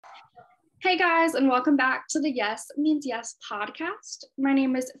Hey guys, and welcome back to the Yes Means Yes podcast. My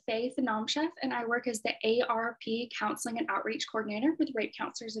name is Faith Nomchef, and I work as the ARP Counseling and Outreach Coordinator with Rape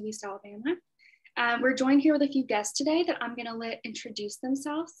Counselors of East Alabama. We're joined here with a few guests today that I'm going to let introduce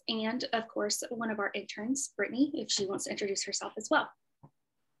themselves, and of course, one of our interns, Brittany, if she wants to introduce herself as well.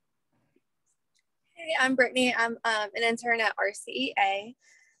 Hey, I'm Brittany. I'm an intern at RCEA.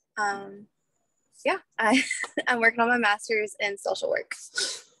 I'm working on my master's in social work.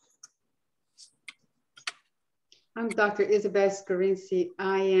 I'm Dr. Isabel Scarinci.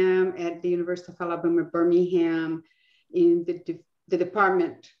 I am at the University of Alabama, Birmingham in the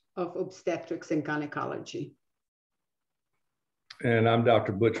Department of Obstetrics and Gynecology. And I'm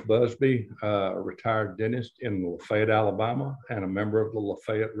Dr. Butch Busby, a retired dentist in Lafayette, Alabama, and a member of the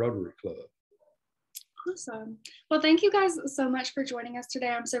Lafayette Rotary Club. Awesome. Well, thank you guys so much for joining us today.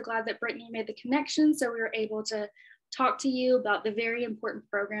 I'm so glad that Brittany made the connection so we were able to talk to you about the very important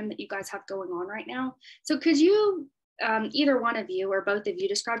program that you guys have going on right now. So could you, either one of you or both of you,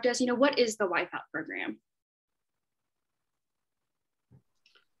 describe to us, what is the Wipeout program?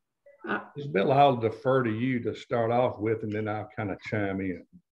 Isabel, I'll defer to you to start off with, and then I'll kind of chime in.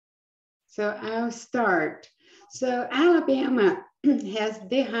 So I'll start. So Alabama has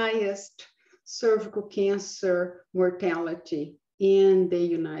the highest cervical cancer mortality in the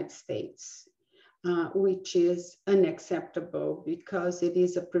United States. Which is unacceptable because it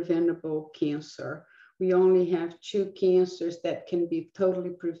is a preventable cancer. We only have two cancers that can be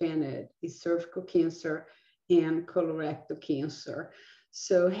totally prevented, is cervical cancer and colorectal cancer.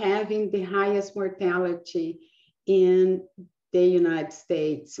 So having the highest mortality in the United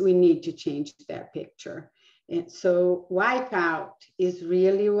States, we need to change that picture. And so Wipeout is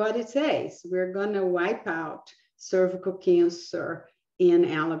really what it says. We're gonna wipe out cervical cancer in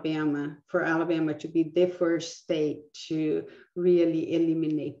Alabama, for Alabama to be the first state to really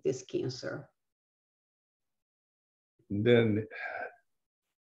eliminate this cancer. And then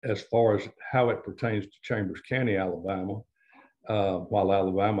as far as how it pertains to Chambers County, Alabama, while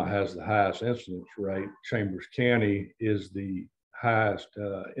Alabama has the highest incidence rate, Chambers County is the highest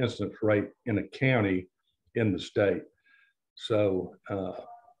incidence rate in a county in the state. So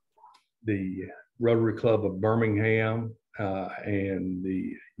the Rotary Club of Birmingham and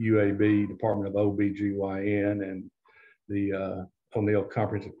the UAB, Department of OBGYN, and the O'Neal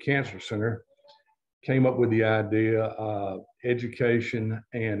Comprehensive Cancer Center came up with the idea of education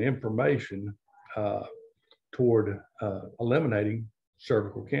and information toward eliminating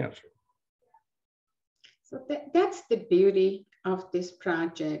cervical cancer. So that's the beauty of this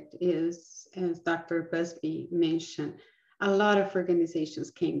project is, as Dr. Busby mentioned, a lot of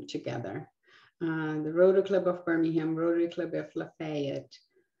organizations came together. The Rotary Club of Birmingham, Rotary Club of Lafayette,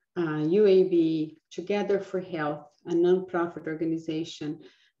 UAB, Together for Health, a nonprofit organization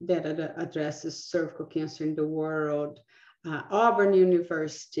that addresses cervical cancer in the world, Auburn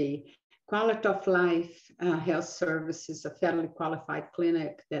University, Quality of Life Health Services, a federally qualified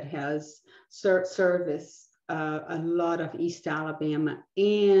clinic that has service a lot of East Alabama,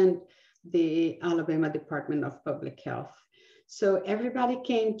 and the Alabama Department of Public Health. So everybody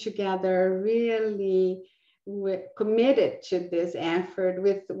came together, really committed to this effort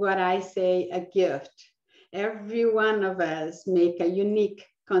with what I say, a gift. Every one of us make a unique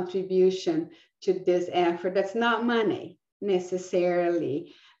contribution to this effort. That's not money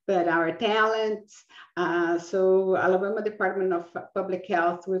necessarily, but our talents. So Alabama Department of Public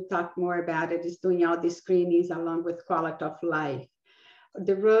Health, we'll talk more about it, is doing all these screenings along with Quality of Life.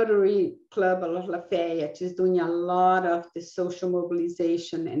 The Rotary Club of Lafayette is doing a lot of the social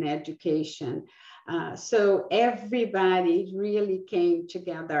mobilization and education. So everybody really came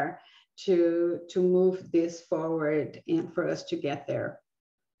together to move this forward and for us to get there,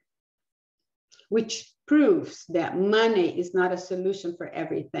 which proves that money is not a solution for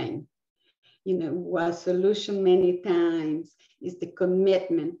everything. A solution many times is the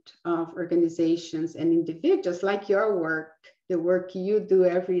commitment of organizations and individuals like your work, the work you do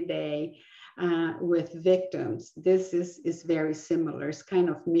every day with victims. This is very similar. It's kind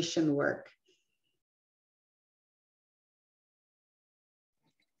of mission work.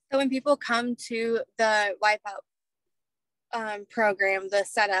 So when people come to the Wipeout program, the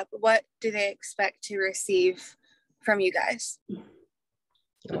setup, what do they expect to receive from you guys?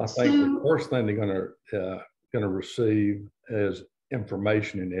 Well, I think the first thing they're going to receive is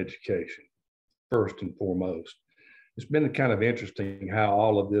information and education, first and foremost. It's been kind of interesting how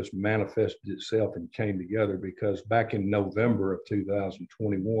all of this manifested itself and came together, because back in November of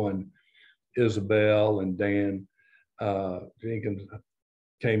 2021, Isabel and Dan Jenkins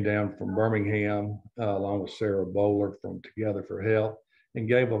came down from Birmingham along with Sarah Bowler from Together for Health, and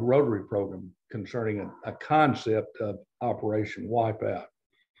gave a Rotary program concerning a concept of Operation Wipeout.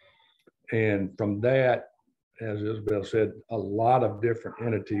 And from that, as Isabel said, a lot of different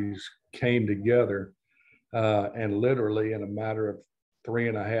entities came together and literally in a matter of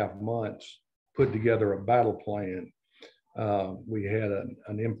 3.5 months put together a battle plan. We had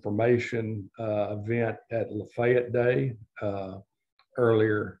an information event at Lafayette Day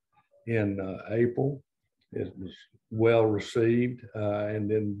earlier in April. It was well received. And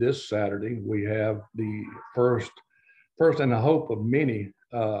then this Saturday, we have the first and the hope of many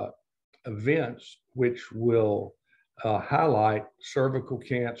events which will highlight cervical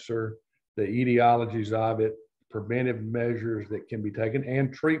cancer, the etiologies of it, preventive measures that can be taken,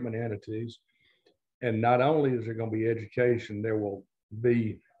 and treatment entities. And not only is there going to be education, there will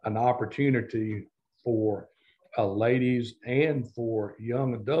be an opportunity for ladies and for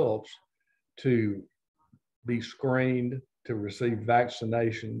young adults to be screened, to receive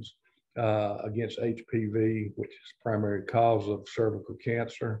vaccinations against HPV, which is the primary cause of cervical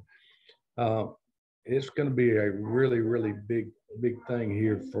cancer. It's going to be a really, really big thing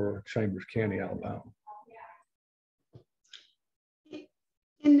here for Chambers County, Alabama.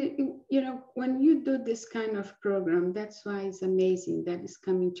 And, you know, when you do this kind of program, that's why it's amazing that it's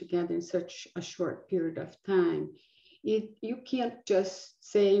coming together in such a short period of time. You can't just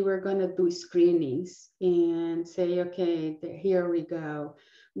say we're going to do screenings and say, okay, here we go.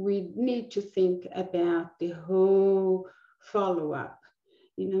 We need to think about the whole follow-up.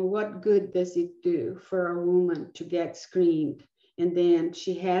 You know, what good does it do for a woman to get screened and then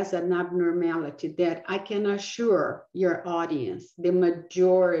she has an abnormality that I can assure your audience, the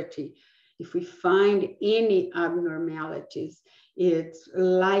majority, if we find any abnormalities, it's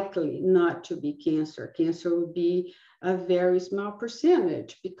likely not to be cancer. Cancer will be a very small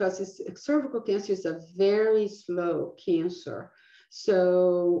percentage because cervical cancer is a very slow cancer.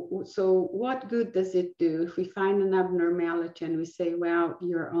 So what good does it do if we find an abnormality and we say, well,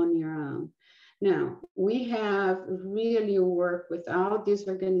 you're on your own? Now, we have really worked with all these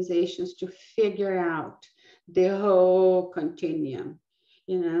organizations to figure out the whole continuum,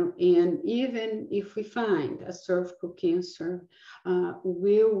 you know, and even if we find a cervical cancer,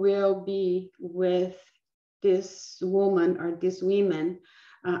 we will be with this woman or these women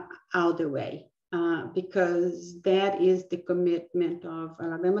all the way. Because that is the commitment of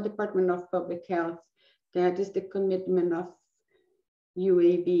Alabama Department of Public Health. That is the commitment of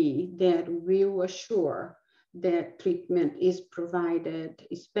UAB, that we will assure that treatment is provided,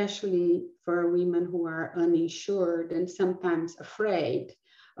 especially for women who are uninsured and sometimes afraid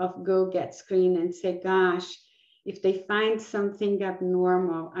of go get screened and say, gosh, if they find something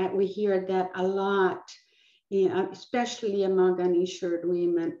abnormal, we hear that a lot. Yeah, especially among uninsured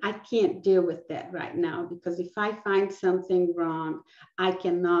women, I can't deal with that right now because if I find something wrong, I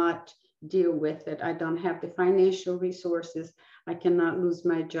cannot deal with it. I don't have the financial resources. I cannot lose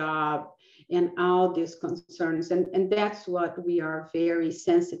my job and all these concerns. And that's what we are very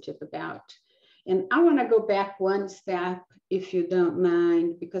sensitive about. And I want to go back one step, if you don't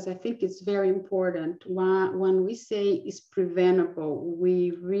mind, because I think it's very important. When we say it's preventable,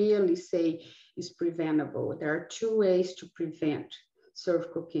 we really say it's preventable. There are two ways to prevent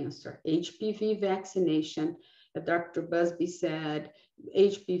cervical cancer. HPV vaccination, as Dr. Busby said,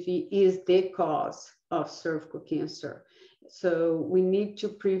 HPV is the cause of cervical cancer. So we need to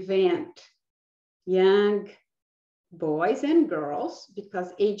prevent young boys and girls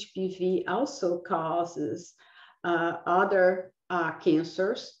because HPV also causes other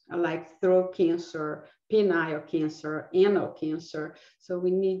cancers like throat cancer, penile cancer, anal cancer. So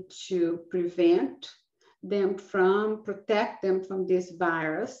we need to prevent them protect them from this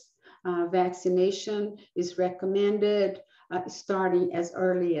virus. Vaccination is recommended starting as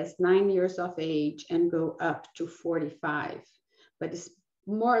early as 9 years of age and go up to 45. But it's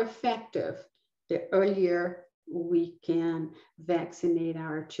more effective the earlier we can vaccinate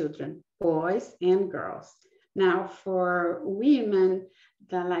our children, boys and girls. Now, for women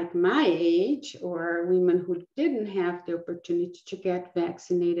that like my age or women who didn't have the opportunity to get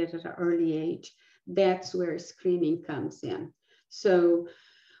vaccinated at an early age, that's where screening comes in. So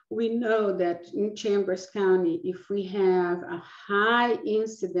we know that in Chambers County, if we have a high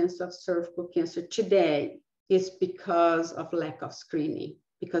incidence of cervical cancer today, it's because of lack of screening,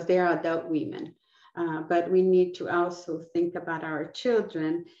 because they are adult women. But we need to also think about our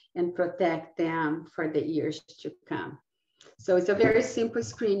children and protect them for the years to come. So it's a very simple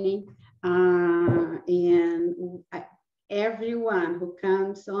screening. And everyone who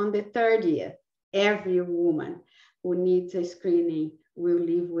comes on the 30th, every woman who needs a screening will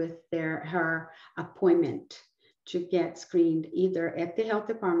leave with her appointment to get screened either at the health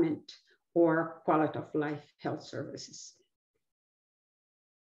department or quality of life health services.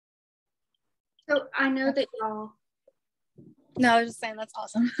 So I know that y'all. No, I was just saying that's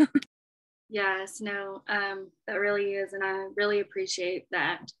awesome. Yes, no, that really is. And I really appreciate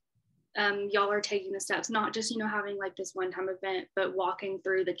that y'all are taking the steps, not just, having like this one-time event, but walking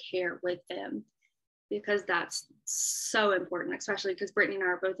through the care with them, because that's so important, especially because Brittany and I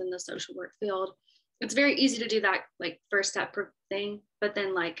are both in the social work field. It's very easy to do that like first step thing, but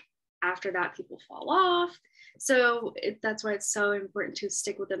then like after that, people fall off. So that's why it's so important to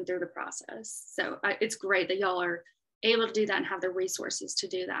stick with them through the process. So it's great that y'all are able to do that and have the resources to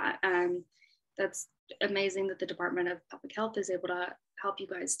do that. That's amazing that the Department of Public Health is able to help you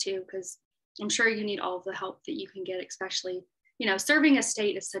guys too, because I'm sure you need all of the help that you can get, especially, serving a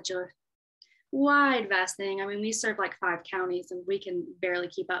state is such a wide, vast thing. I mean, we serve like 5 counties and we can barely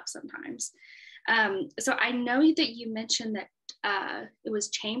keep up sometimes. So I know that you mentioned that it was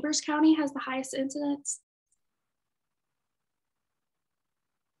Chambers County has the highest incidence.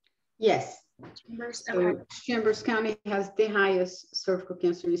 Yes. Chambers, so okay. Chambers County has the highest cervical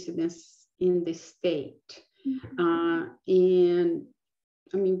cancer incidence in the state. And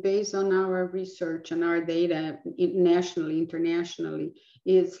I mean, based on our research and our data nationally, internationally,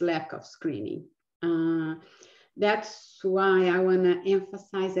 is lack of screening. That's why I want to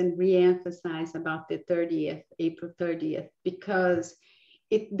emphasize and re-emphasize about the 30th, April 30th, because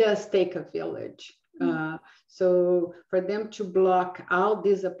it does take a village. So for them to block all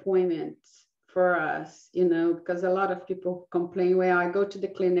these appointments for us, because a lot of people complain, well, I go to the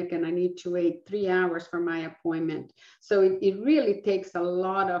clinic and I need to wait 3 hours for my appointment. So it really takes a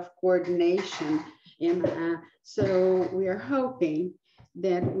lot of coordination. And so we are hoping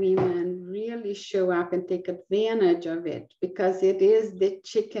that women really show up and take advantage of it, because it is the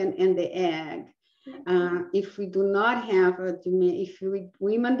chicken and the egg. If we do not have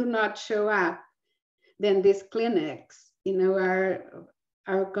women do not show up, then these clinics,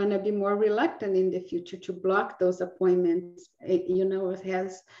 are going to be more reluctant in the future to block those appointments. It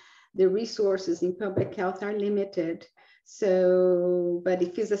has the resources in public health are limited. So, but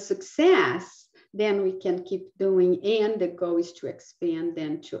if it's a success, then we can keep doing, and the goal is to expand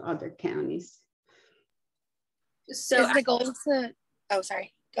then to other counties. So is the goal to, oh,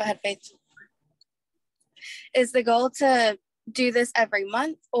 sorry, go ahead, Faith. Is the goal to do this every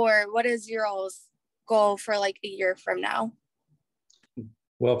month, or what is your all's goal for like a year from now?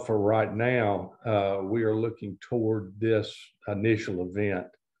 Well, for right now, we are looking toward this initial event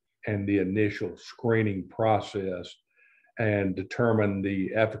and the initial screening process, and determine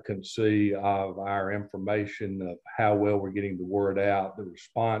the efficacy of our information, of how well we're getting the word out, the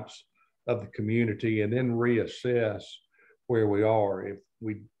response of the community, and then reassess where we are. If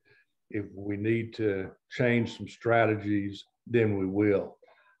we need to change some strategies, then we will.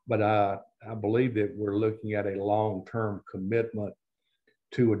 But I believe that we're looking at a long-term commitment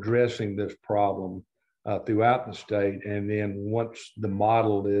to addressing this problem throughout the state. And then once the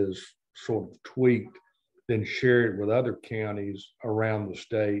model is sort of tweaked, then share it with other counties around the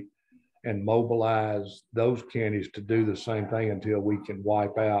state and mobilize those counties to do the same thing until we can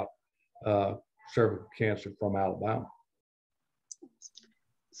wipe out cervical cancer from Alabama.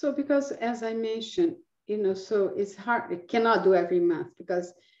 So because as I mentioned, so it's hard, it cannot do every month,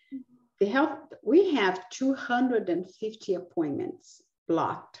 because we have 250 appointments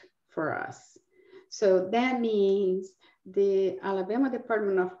blocked for us. So that means the Alabama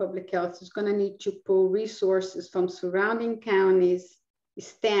Department of Public Health is going to need to pull resources from surrounding counties,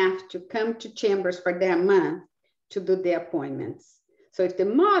 staff to come to Chambers for that month to do the appointments. So if the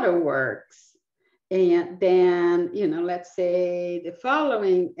model works, and then, let's say the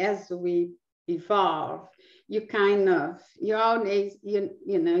following, as we evolve, you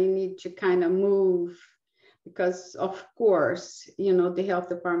need to kind of move, because of course, the health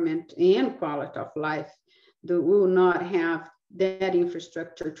department and quality of life will not have that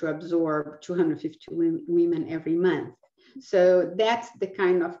infrastructure to absorb 250 women every month. So that's the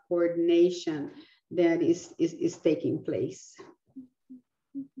kind of coordination that is taking place.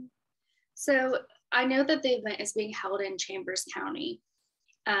 So I know that the event is being held in Chambers County,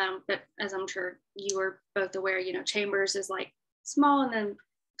 but as I'm sure you are both aware, Chambers is like small, and then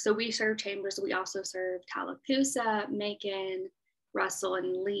so we serve Chambers. We also serve Tallapoosa, Macon, Russell,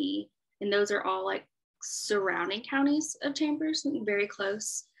 and Lee, and those are all like surrounding counties of Chambers, very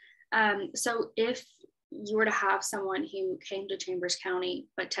close. So if you were to have someone who came to Chambers County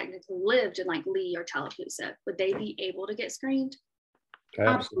but technically lived in like Lee or Tallapoosa, would they be able to get screened?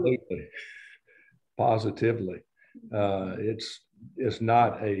 Absolutely, positively. It's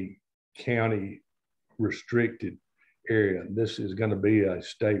not a county restricted area. This is going to be a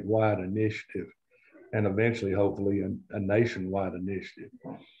statewide initiative and eventually, hopefully, a nationwide initiative.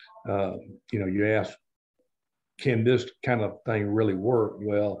 You ask, can this kind of thing really work?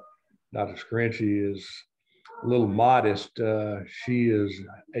 Well, Dr. Scarinci is a little modest. She is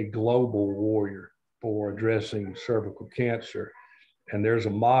a global warrior for addressing cervical cancer. And there's a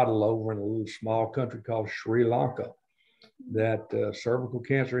model over in a little small country called Sri Lanka that cervical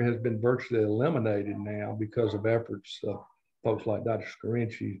cancer has been virtually eliminated now because of efforts of folks like Dr.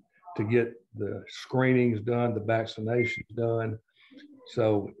 Scarinci to get the screenings done, the vaccinations done.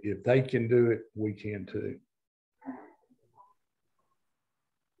 So if they can do it, we can too.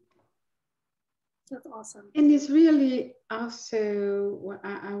 That's awesome. And it's really also what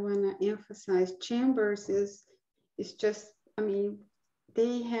I want to emphasize. Chambers is just, I mean,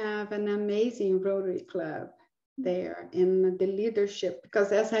 they have an amazing Rotary Club there in the leadership,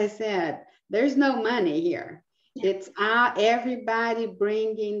 because as I said, there's no money here. It's everybody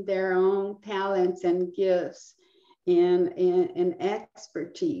bringing their own talents and gifts and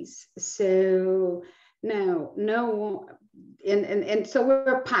expertise. So no, and so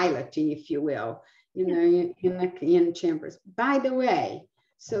we're piloting, if you will, in Chambers. By the way,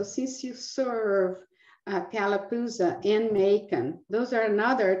 so since you serve Tallapoosa and Macon, those are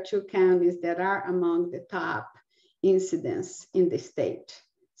another two counties that are among the top incidents in the state.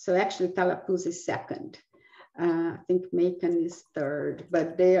 So actually Tallapoosa is second. I think Macon is third,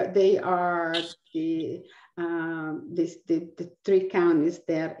 but they are the three counties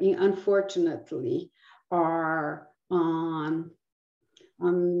that unfortunately are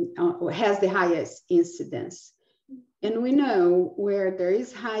has the highest incidence. And we know where there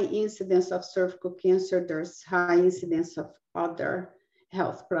is high incidence of cervical cancer, there's high incidence of other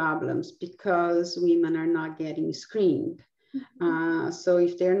health problems because women are not getting screened. So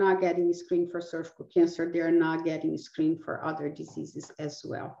if they're not getting screened for cervical cancer, they're not getting screened for other diseases as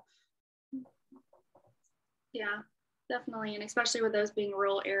well. Yeah, definitely. And especially with those being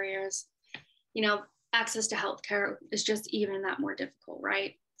rural areas, access to healthcare is just even that more difficult,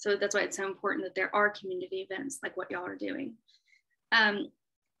 right? So that's why it's so important that there are community events like what y'all are doing.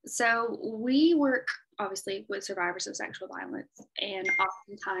 So we work obviously with survivors of sexual violence, and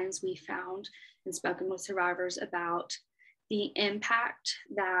oftentimes we found and spoken with survivors about the impact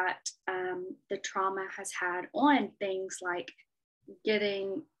that the trauma has had on things like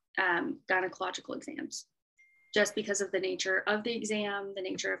getting gynecological exams, just because of the nature of the exam, the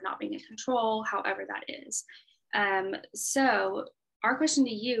nature of not being in control, however that is. So our question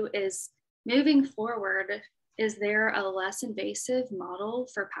to you is, moving forward, is there a less invasive model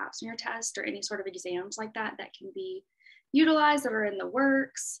for pap smear test or any sort of exams like that that can be utilized, that are in the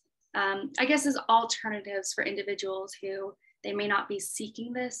works? I guess as alternatives for individuals who they may not be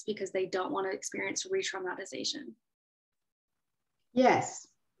seeking this because they don't want to experience re-traumatization. Yes,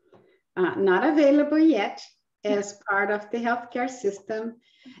 not available yet as part of the healthcare system.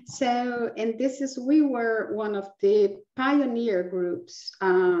 So, and we were one of the pioneer groups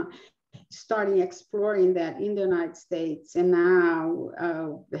starting exploring that in the United States, and now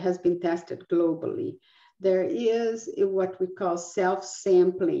has been tested globally. There is what we call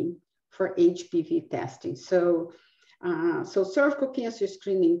self-sampling for HPV testing. So cervical cancer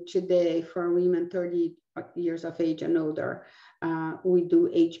screening today for women 30 years of age and older, we do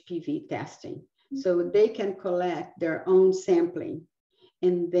HPV testing. So they can collect their own sampling,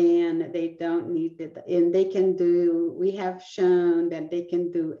 and then they don't need it. And they can do, we have shown that they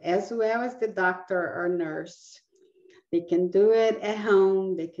can do as well as the doctor or nurse. They can do it at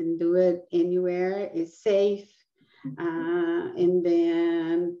home. They can do it anywhere. It's safe. And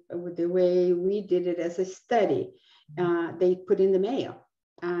then the way we did it as a study, they put in the mail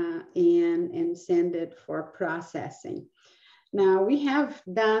and send it for processing. Now we have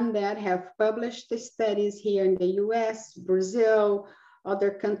done that, have published the studies here in the US, Brazil,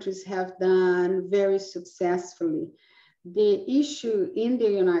 other countries have done very successfully. The issue in the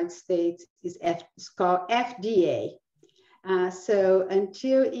United States is it's called FDA. So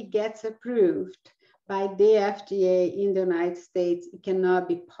until it gets approved by the FDA in the United States, it cannot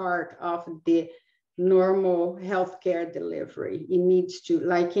be part of the normal healthcare delivery. It needs to,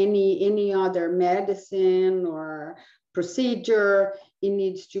 like any other medicine or procedure, it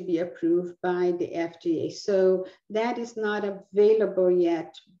needs to be approved by the FDA. So that is not available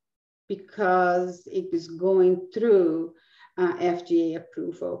yet because it is going through FDA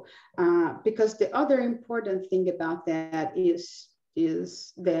approval. Because the other important thing about that is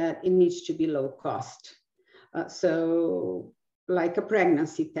that it needs to be low cost. So like a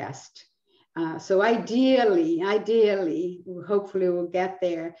pregnancy test. So ideally, hopefully we'll get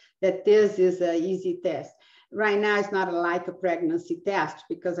there, that this is an easy test. Right now, it's not like a pregnancy test,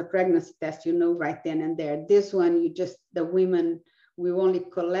 because a pregnancy test, you know, right then and there. This one, the women, we only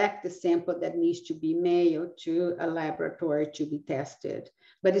collect the sample that needs to be mailed to a laboratory to be tested,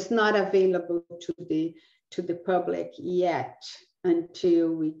 but it's not available to the public yet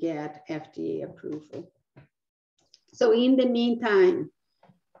until we get FDA approval. So in the meantime,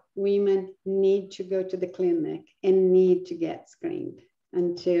 women need to go to the clinic and need to get screened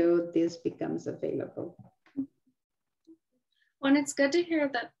until this becomes available. Well, and it's good to hear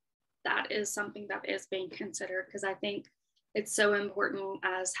that that is something that is being considered, because I think it's so important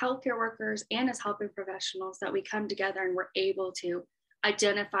as healthcare workers and as healthcare professionals that we come together and we're able to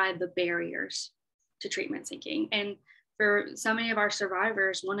identify the barriers to treatment seeking. And for so many of our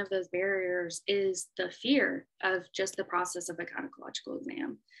survivors, one of those barriers is the fear of just the process of a gynecological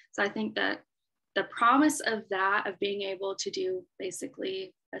exam. So I think that the promise of that, of being able to do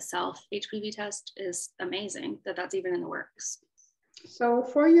basically a self HPV test, is amazing, that that's even in the works. So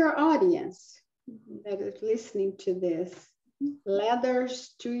for your audience that is listening to this,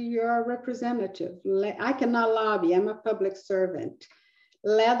 letters to your representative. I cannot lobby, I'm a public servant.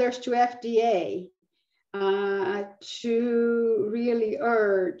 Letters to FDA to really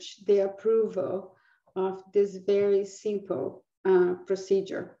urge the approval of this very simple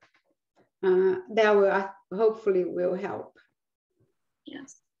procedure. That will hopefully will help.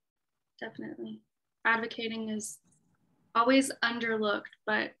 Yes, definitely. Advocating is always underlooked,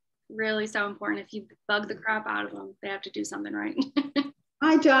 but really so important. If you bug the crap out of them, they have to do something right.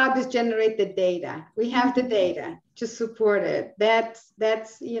 My job is generate the data. We have the data to support it. That's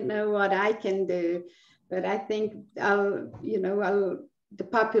you know what I can do, but I think the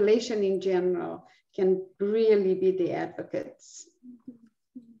population in general can really be the advocates.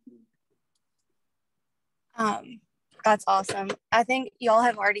 That's awesome. I think y'all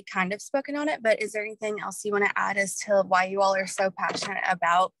have already kind of spoken on it, but is there anything else you want to add as to why you all are so passionate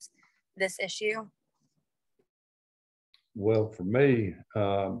about this issue? Well, for me,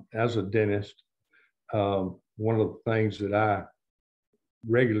 as a dentist, one of the things that I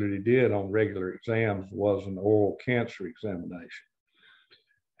regularly did on regular exams was an oral cancer examination.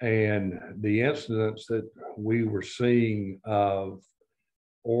 And the incidence that we were seeing of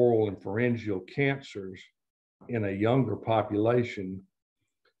oral and pharyngeal cancers in a younger population,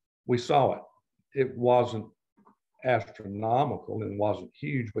 we saw it. It wasn't astronomical and wasn't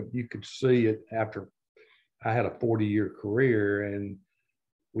huge, but you could see it after I had a 40-year career, and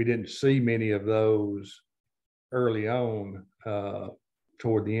we didn't see many of those early on.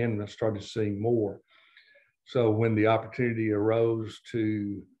 Toward the end, I started seeing more. So when the opportunity arose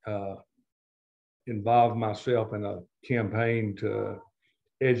to involve myself in a campaign to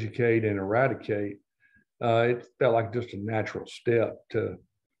educate and eradicate, it felt like just a natural step to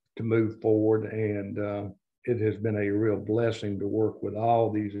move forward. And it has been a real blessing to work with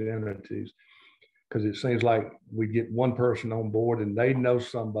all these entities, because it seems like we get one person on board and they know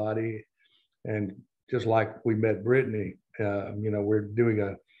somebody. And just like we met Brittany, we're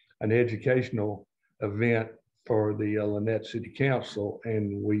doing an educational event for the Lynette City Council,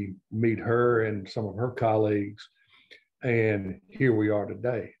 and we meet her and some of her colleagues. And here we are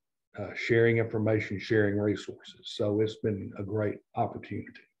today, sharing information, sharing resources. So it's been a great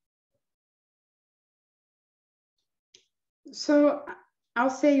opportunity. So I'll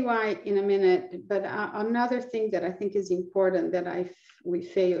say why in a minute, but another thing that I think is important that we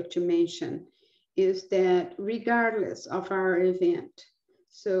failed to mention is that regardless of our event,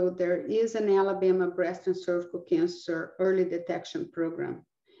 so there is an Alabama Breast and Cervical Cancer Early Detection Program.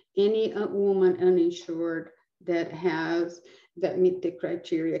 Any woman uninsured that meet the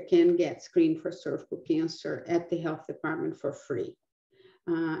criteria can get screened for cervical cancer at the health department for free.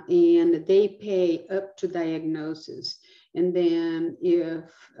 And they pay up to diagnosis. And then and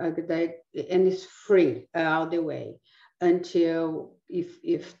it's free all the way until if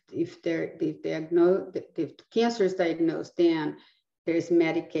cancer is diagnosed, then there's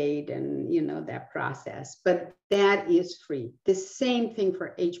Medicaid and that process, but that is free. The same thing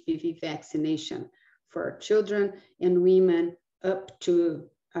for HPV vaccination for children and women up to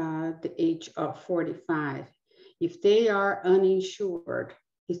the age of 45. If they are uninsured,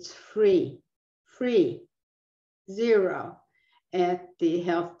 it's free, zero at the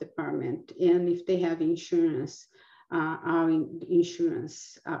health department. And if they have insurance, our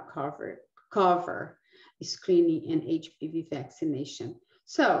insurance cover screening and HPV vaccination.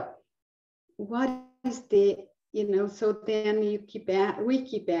 So what is so then we keep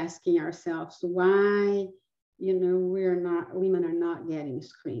asking ourselves, why you know, women are not getting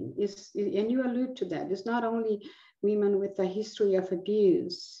screened. And you allude to that. It's not only women with a history of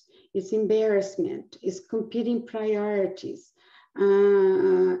abuse, it's embarrassment, it's competing priorities,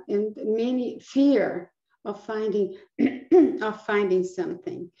 and many fear of finding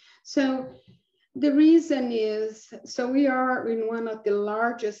something. So the reason is, so we are in one of the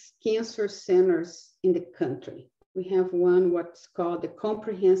largest cancer centers in the country. We have one what's called the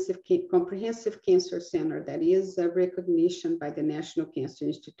Comprehensive Cancer Center that is a recognition by the National Cancer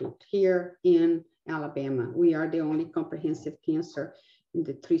Institute here in Alabama. We are the only comprehensive cancer in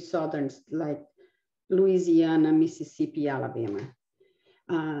the 3 southern, like Louisiana, Mississippi, Alabama.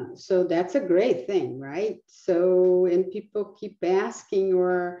 So that's a great thing, right? So, and people keep asking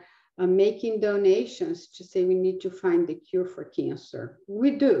or making donations to say we need to find the cure for cancer.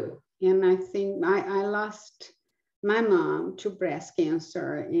 We do. And I think I lost my mom to breast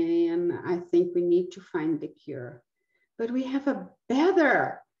cancer, and I think we need to find the cure. But we have a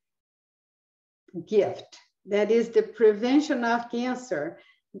better gift, that is the prevention of cancer.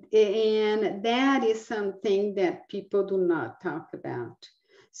 And that is something that people do not talk about.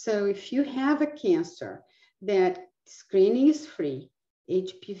 So if you have a cancer, that screening is free,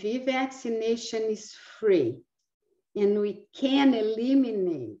 HPV vaccination is free, and we can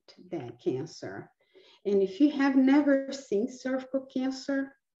eliminate that cancer. And if you have never seen cervical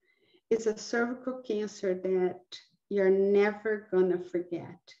cancer, it's a cervical cancer that you're never gonna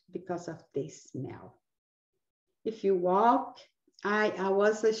forget because of the smell. If you walk, I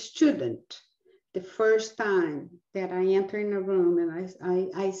was a student the first time that I entered in a room and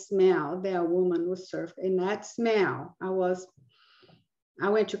I smelled that a woman was cervical, and that smell, I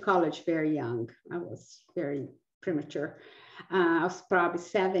went to college very young. I was very premature. I was probably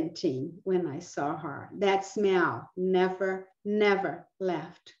 17 when I saw her. That smell never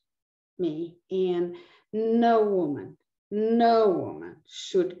left me. And no woman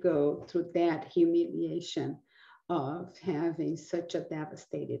should go through that humiliation of having such a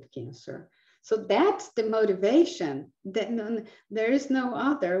devastated cancer. So that's the motivation. That there is no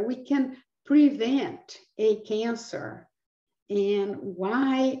other. We can prevent a cancer. And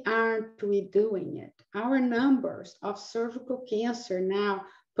why aren't we doing it? Our numbers of cervical cancer now,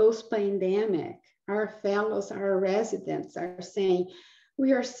 post-pandemic, our fellows, our residents are saying,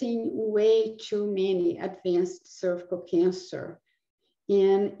 we are seeing way too many advanced cervical cancer.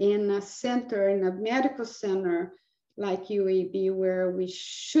 In a center, in a medical center like UAB, where we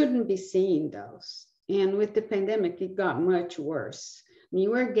shouldn't be seeing those. And with the pandemic, it got much worse. I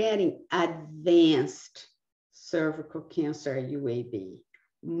mean, we're getting advanced cervical cancer at UAB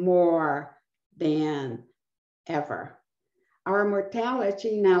more than ever. Our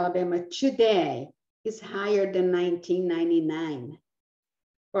mortality in Alabama today is higher than 1999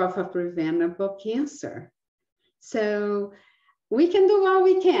 of a preventable cancer. So we can do all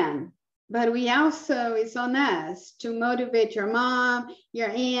we can, but we also, it's on us to motivate your mom, your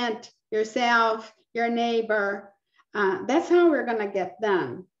aunt, yourself, your neighbor. That's how we're gonna get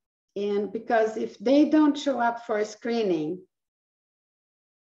done. And because if they don't show up for screening,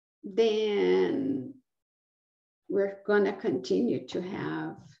 then we're gonna continue to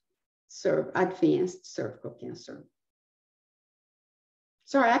have advanced cervical cancer.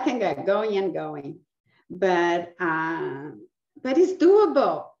 Sorry, I can get going and going, but it's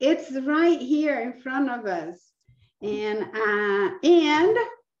doable. It's right here in front of us. And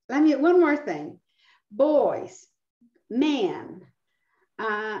let me, one more thing, boys, men,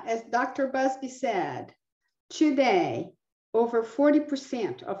 as Dr. Busby said, today, over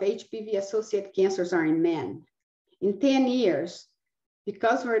 40% of HPV-associated cancers are in men. In 10 years,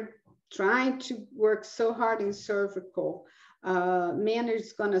 because we're trying to work so hard in cervical, men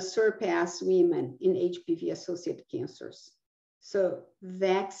is gonna surpass women in HPV-associated cancers. So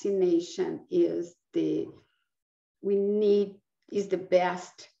vaccination is the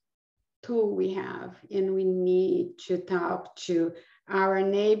best tool we have, and we need to talk to our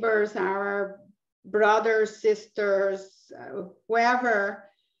neighbors, our brothers, sisters, whoever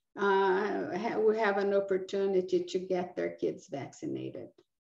who have an opportunity to get their kids vaccinated.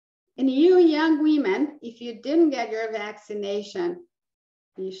 And you young women, if you didn't get your vaccination,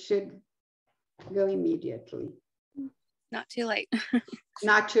 you should go immediately. Not too late.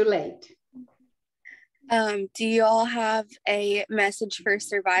 Not too late. Do you all have a message for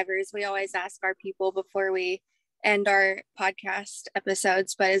survivors? We always ask our people before we end our podcast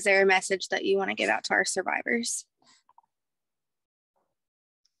episodes, but is there a message that you want to get out to our survivors?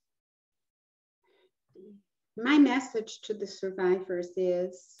 My message to the survivors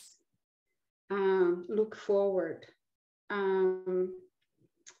is look forward.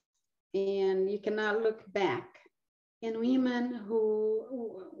 and you cannot look back. And women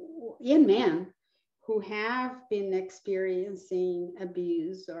and men who have been experiencing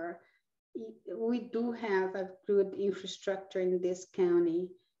abuse, or we do have a good infrastructure in this country,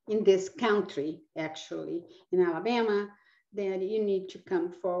 actually, in Alabama, that you need to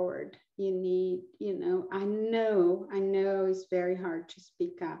come forward. You need, I know it's very hard to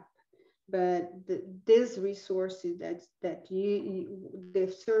speak up, but these resources that the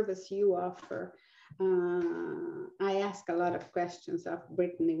service you offer. I asked a lot of questions of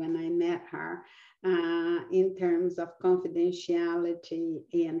Brittany when I met her, in terms of confidentiality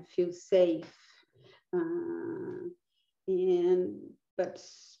and feel safe. But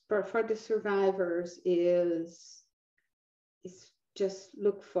for the survivors is just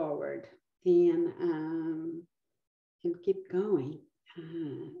look forward and keep going.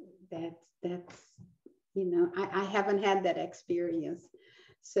 That's I haven't had that experience,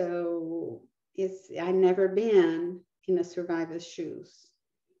 so I never been in a survivor's shoes,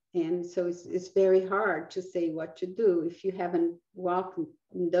 and so it's very hard to say what to do if you haven't walked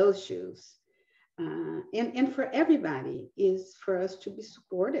in those shoes. And for everybody is for us to be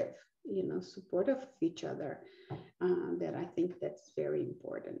supportive of each other. That I think that's very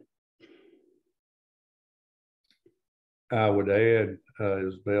important. I would add,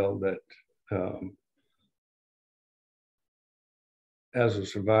 Isabel, that as a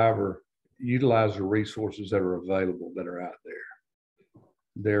survivor, utilize the resources that are available, that are out there.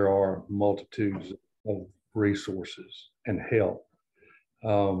 There are multitudes of resources and help.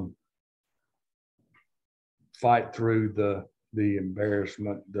 Fight through the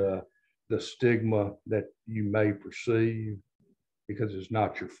embarrassment, the stigma that you may perceive, because it's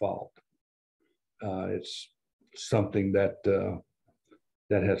not your fault. It's something that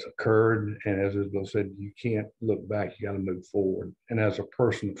has occurred, and as Isabel said, you can't look back. You got to move forward. And as a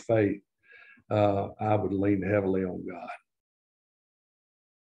person of faith, I would lean heavily on God.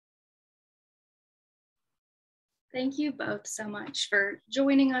 Thank you both so much for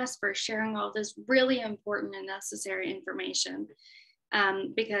joining us, for sharing all this really important and necessary information.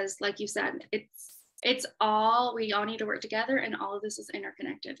 Because like you said, we all need to work together, and all of this is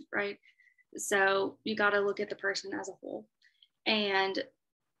interconnected, right? So you got to look at the person as a whole. And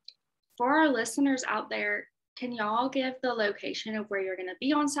for our listeners out there, can y'all give the location of where you're going to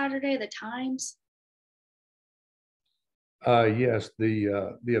be on Saturday, the times? Yes,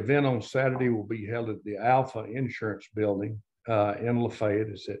 the event on Saturday will be held at the Alpha Insurance Building in Lafayette.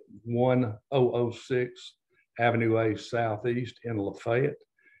 It's at 1006 Avenue A Southeast in Lafayette.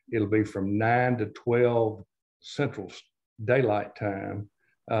 It'll be from 9 to 12 Central Daylight Time.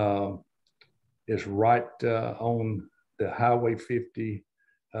 It's right on the Highway 50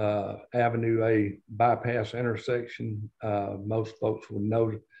 Avenue A bypass intersection. Most folks will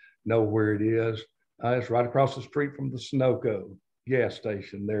know where it is. It's right across the street from the Sunoco gas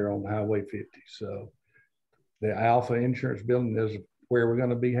station there on Highway 50. So the Alpha Insurance Building is where we're going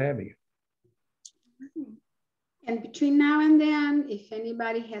to be having it. And between now and then, if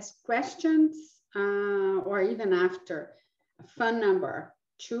anybody has questions, or even after, a phone number,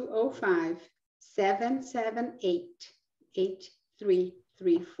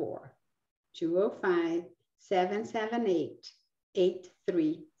 205-778-8334.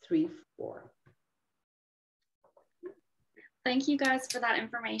 205-778-8334. Thank you guys for that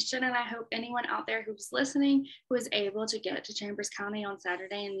information, and I hope anyone out there who's listening who is able to get to Chambers County on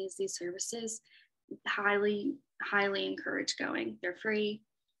Saturday and use these services, highly encourage going. They're free.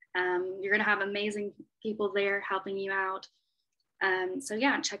 You're going to have amazing people there helping you out. So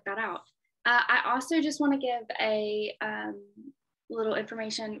yeah, check that out. I also just want to give a little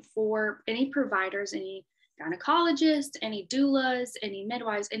information for any providers, any gynecologists, any doulas, any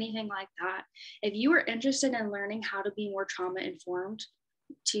midwives, anything like that. If you are interested in learning how to be more trauma informed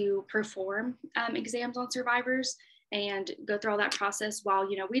to perform exams on survivors and go through all that process while,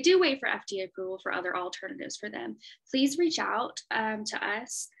 we do wait for FDA approval for other alternatives for them, please reach out to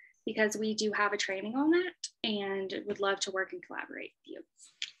us, because we do have a training on that and would love to work and collaborate with you.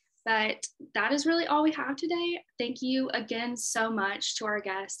 But that is really all we have today. Thank you again so much to our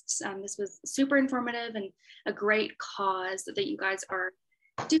guests. This was super informative and a great cause that you guys are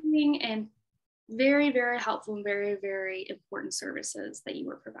doing, and very, very helpful and very, very important services that you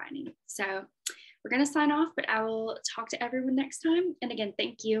were providing. So we're going to sign off, but I will talk to everyone next time. And again,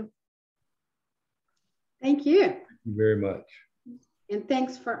 thank you. Thank you. Thank you very much. And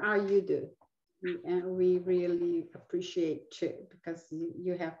thanks for all you do. And we really appreciate you, because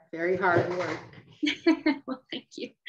you have very hard work. Well, thank you.